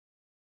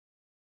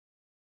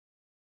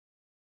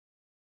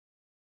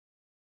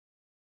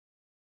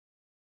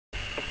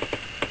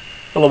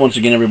Hello once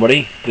again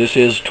everybody, this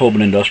is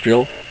Tobin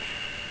Industrial,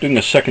 doing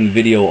a second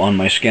video on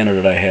my scanner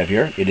that I have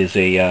here. It is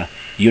a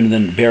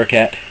Uniden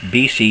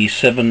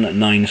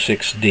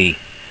BC796D.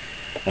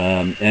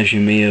 As you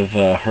may have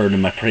heard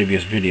in my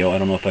previous video, I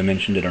don't know if I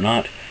mentioned it or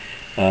not,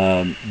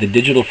 the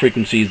digital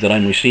frequencies that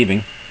I'm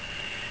receiving,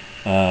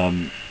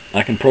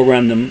 I can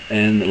program them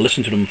and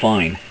listen to them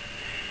fine,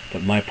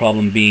 but my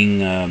problem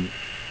being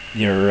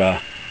they're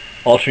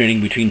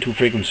alternating between two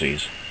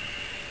frequencies,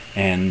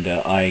 and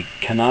I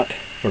cannot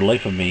for the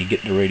life of me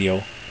get the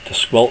radio to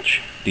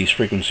squelch these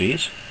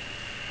frequencies,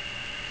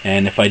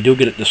 and if I do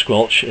get it to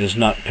squelch, it is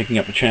not picking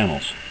up the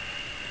channels.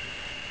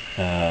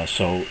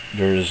 So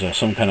there is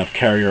some kind of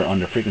carrier on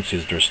the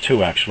frequencies. There's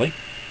two actually,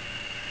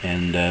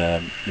 and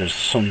there's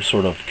some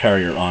sort of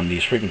carrier on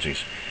these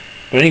frequencies.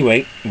 But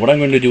anyway, what I'm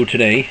going to do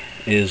today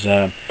is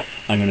I'm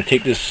going to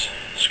take this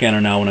scanner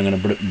now and I'm going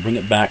to bring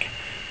it back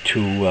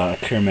to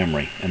clear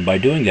memory, and by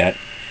doing that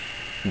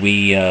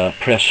we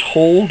press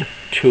hold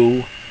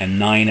 2 and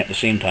 9 at the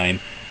same time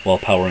while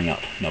powering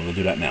up. Now we'll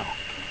do that now.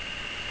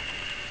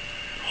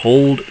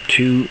 Hold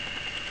 2,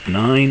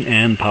 9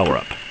 and power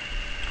up.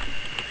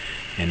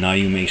 And now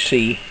you may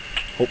see,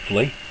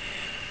 hopefully,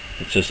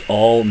 it says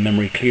all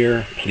memory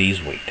clear,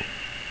 please wait.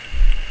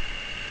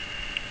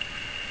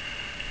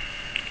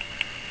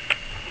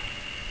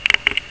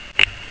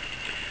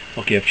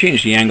 Okay, I've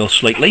changed the angle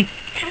slightly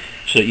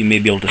so that you may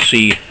be able to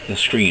see the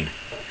screen.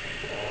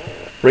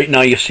 Right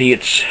now you see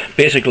it's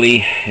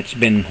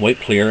been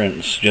wiped clear and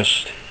it's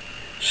just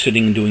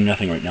sitting doing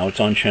nothing right now. It's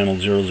on channel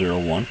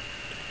 001.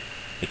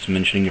 It's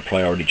mentioning your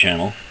priority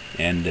channel,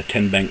 and the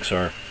 10 banks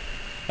are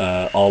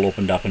all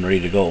opened up and ready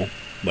to go,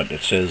 but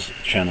it says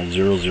channel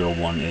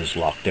 001 is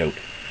locked out.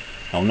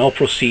 I'll now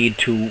proceed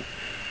to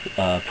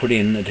put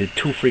in the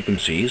two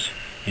frequencies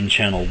in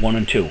channel 1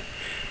 and 2.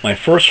 My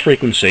first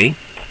frequency,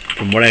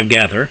 from what I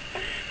gather,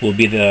 will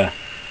be the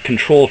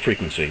control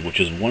frequency, which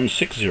is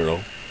 160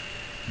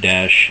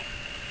 dash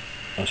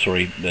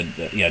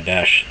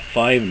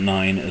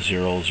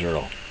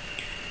 5900,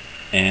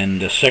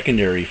 and the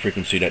secondary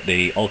frequency that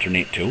they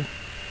alternate to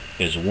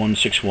is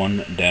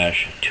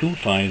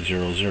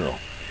 161-2500.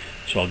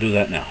 So I'll do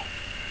that now.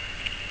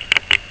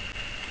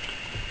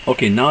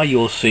 Okay, now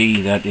you'll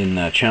see that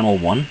in channel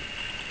 1,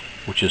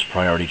 which is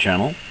priority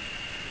channel,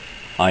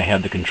 I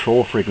have the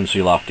control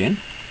frequency locked in,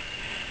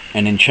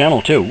 and in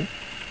channel 2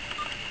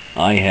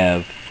 I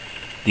have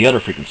the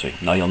other frequency.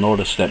 Now you'll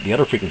notice that the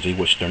other frequency,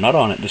 which they're not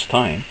on at this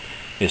time,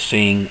 is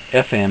saying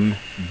FM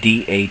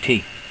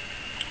DAT,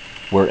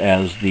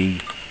 whereas the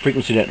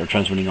frequency that they're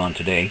transmitting on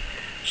today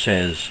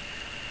says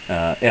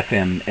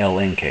FM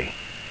LNK.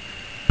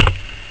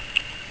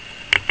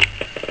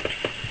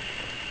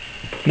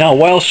 Now,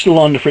 while still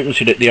on the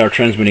frequency that they are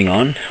transmitting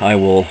on, I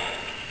will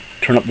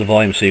turn up the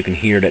volume so you can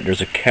hear that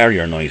there's a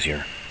carrier noise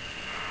here.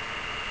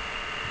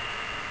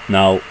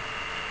 Now,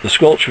 the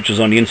squelch, which is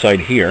on the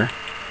inside here,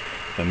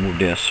 if I move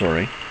this,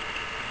 sorry,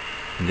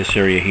 in this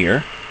area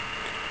here,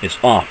 is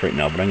off right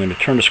now, but I'm going to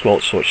turn the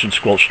squelch so it should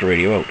squelch the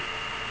radio out.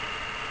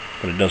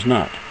 But it does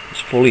not. It's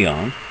fully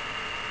on,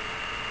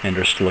 and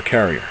there's still a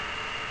carrier.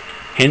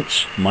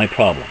 Hence my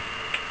problem.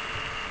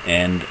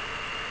 And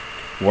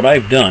what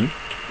I've done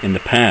in the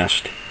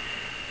past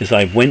is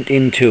I went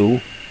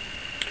into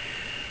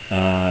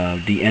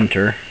the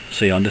enter,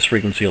 say on this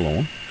frequency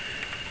alone,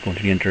 go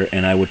to the enter,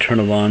 and I would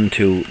turn it on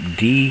to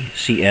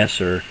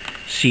DCS or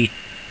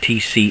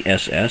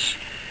CTCSS,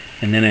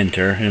 and then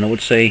enter, and it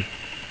would say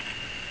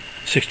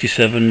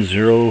 67,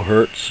 0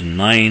 hertz,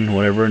 9,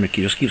 whatever, and it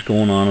just keeps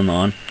going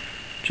on,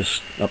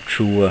 just up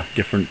through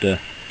different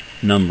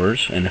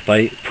numbers. And if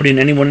I put in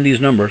any one of these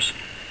numbers,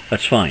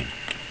 that's fine.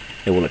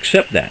 It will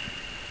accept that.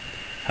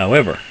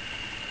 However,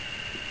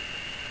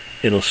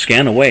 it'll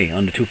scan away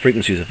on the two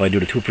frequencies. If I do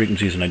the two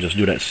frequencies and I just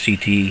do that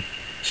CT,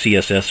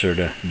 CSS, or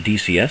the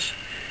DCS,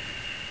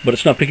 but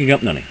it's not picking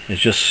up nothing.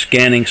 It's just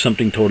scanning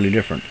something totally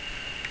different.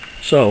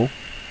 So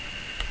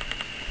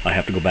I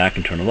have to go back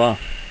and turn it off.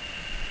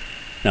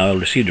 Now I'll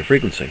receive the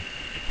frequency.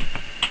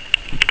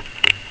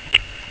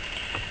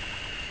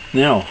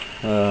 Now,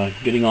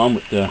 getting on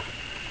with the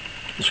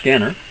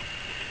scanner,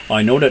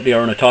 I know that they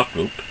are in a talk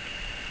group,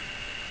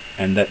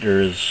 and that there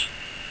is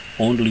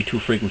only two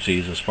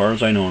frequencies, as far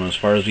as I know, and as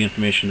far as the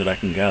information that I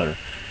can gather,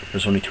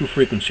 there's only two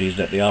frequencies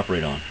that they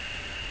operate on,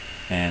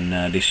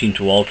 and they seem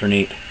to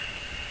alternate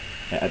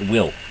at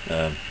will.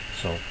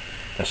 So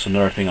that's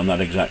another thing. I'm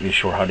not exactly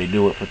sure how they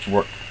do it, if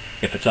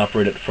it's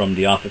operated from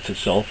the office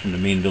itself, from the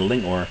main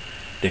building, or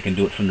they can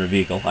do it from their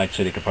vehicle. I'd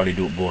say they could probably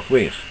do it both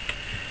ways.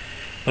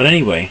 But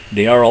anyway,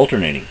 they are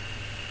alternating,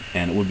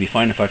 and it would be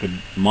fine if I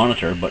could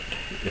monitor, but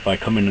if I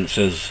come in and it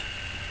says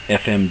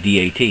FM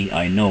DAT,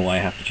 I know I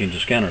have to change the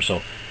scanner.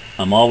 So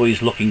I'm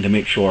always looking to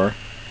make sure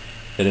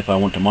that if I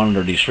want to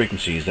monitor these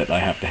frequencies, that I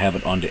have to have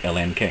it on the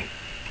LNK.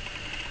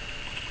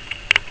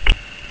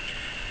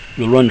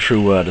 We'll run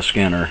through the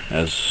scanner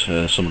as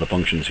some of the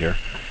functions here.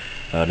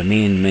 The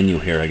main menu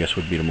here, I guess,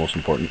 would be the most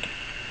important.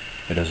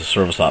 It has a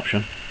service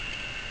option,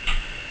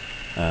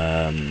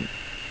 a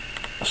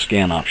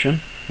scan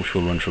option, which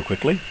we'll run through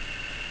quickly.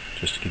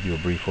 just to give you a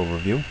brief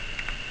overview,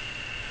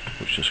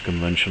 which is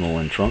conventional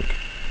and trunk.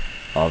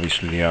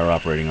 Obviously they are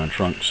operating on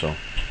trunk, so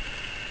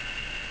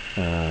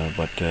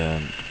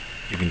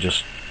you can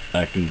just,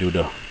 I can do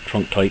the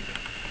trunk type,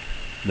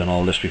 done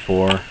all this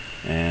before,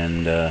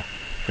 and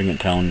bring it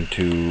down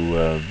to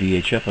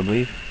VHF, I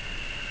believe,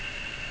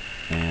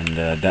 and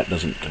that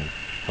doesn't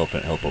help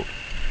out.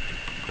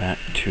 Back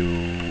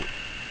to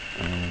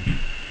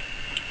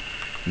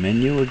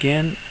menu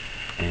again,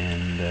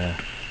 and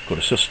go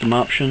to system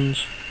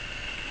options,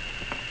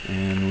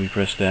 and we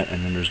press that,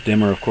 and then there's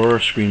dimmer, of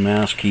course, screen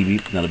mask, key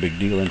beep, not a big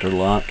deal,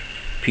 interlock,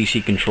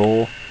 PC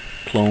control,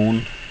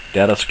 clone,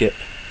 data skip,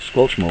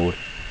 squelch mode,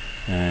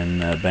 and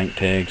bank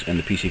tags, and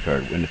the PC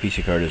card when the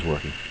PC card is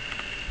working.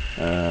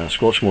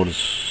 Squelch mode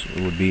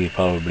would be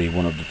probably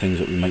one of the things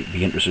that we might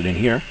be interested in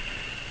here,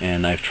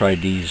 and I've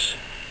tried these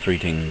three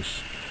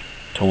things: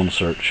 tone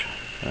search,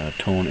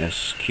 tone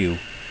SQ,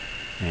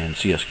 and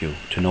CSQ,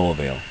 to no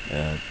avail.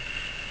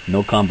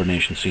 No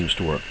combination seems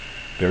to work.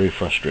 Very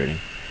frustrating,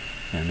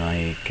 and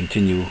I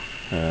continue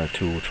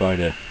to try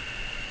to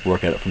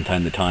work at it from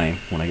time to time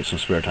when I get some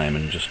spare time,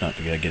 and just not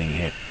getting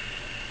ahead.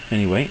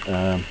 Anyway,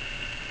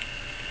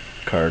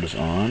 card is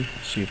on.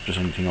 Let's see if there's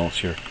anything else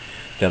here.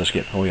 Data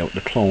skip. Oh yeah,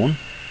 the clone.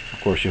 Of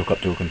course, you hook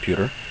up to a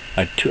computer.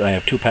 I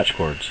have two patch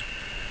cords.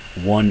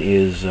 One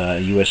is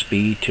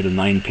USB to the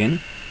 9-pin,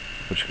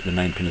 which the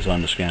 9-pin is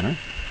on the scanner,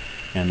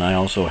 and I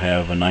also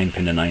have a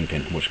 9-pin to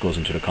 9-pin, which goes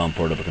into the COM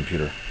port of a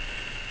computer.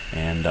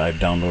 And I've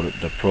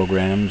downloaded the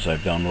programs, I've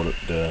downloaded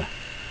the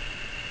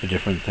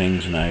different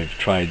things, and I've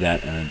tried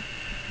that, and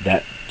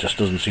that just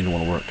doesn't seem to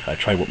want to work. I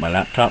tried with my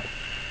laptop,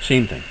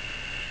 same thing.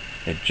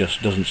 It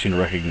just doesn't seem to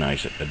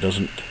recognize it. It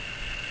doesn't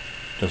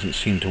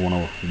seem to want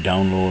to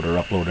download or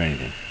upload or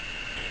anything.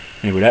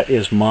 Anyway, that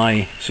is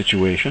my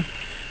situation.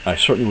 I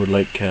certainly would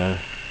like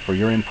for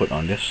your input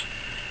on this,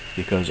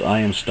 because I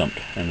am stumped,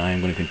 and I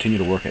am going to continue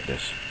to work at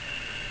this.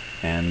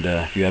 And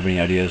if you have any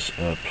ideas,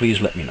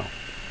 please let me know.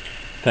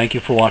 Thank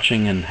you for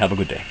watching, and have a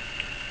good day.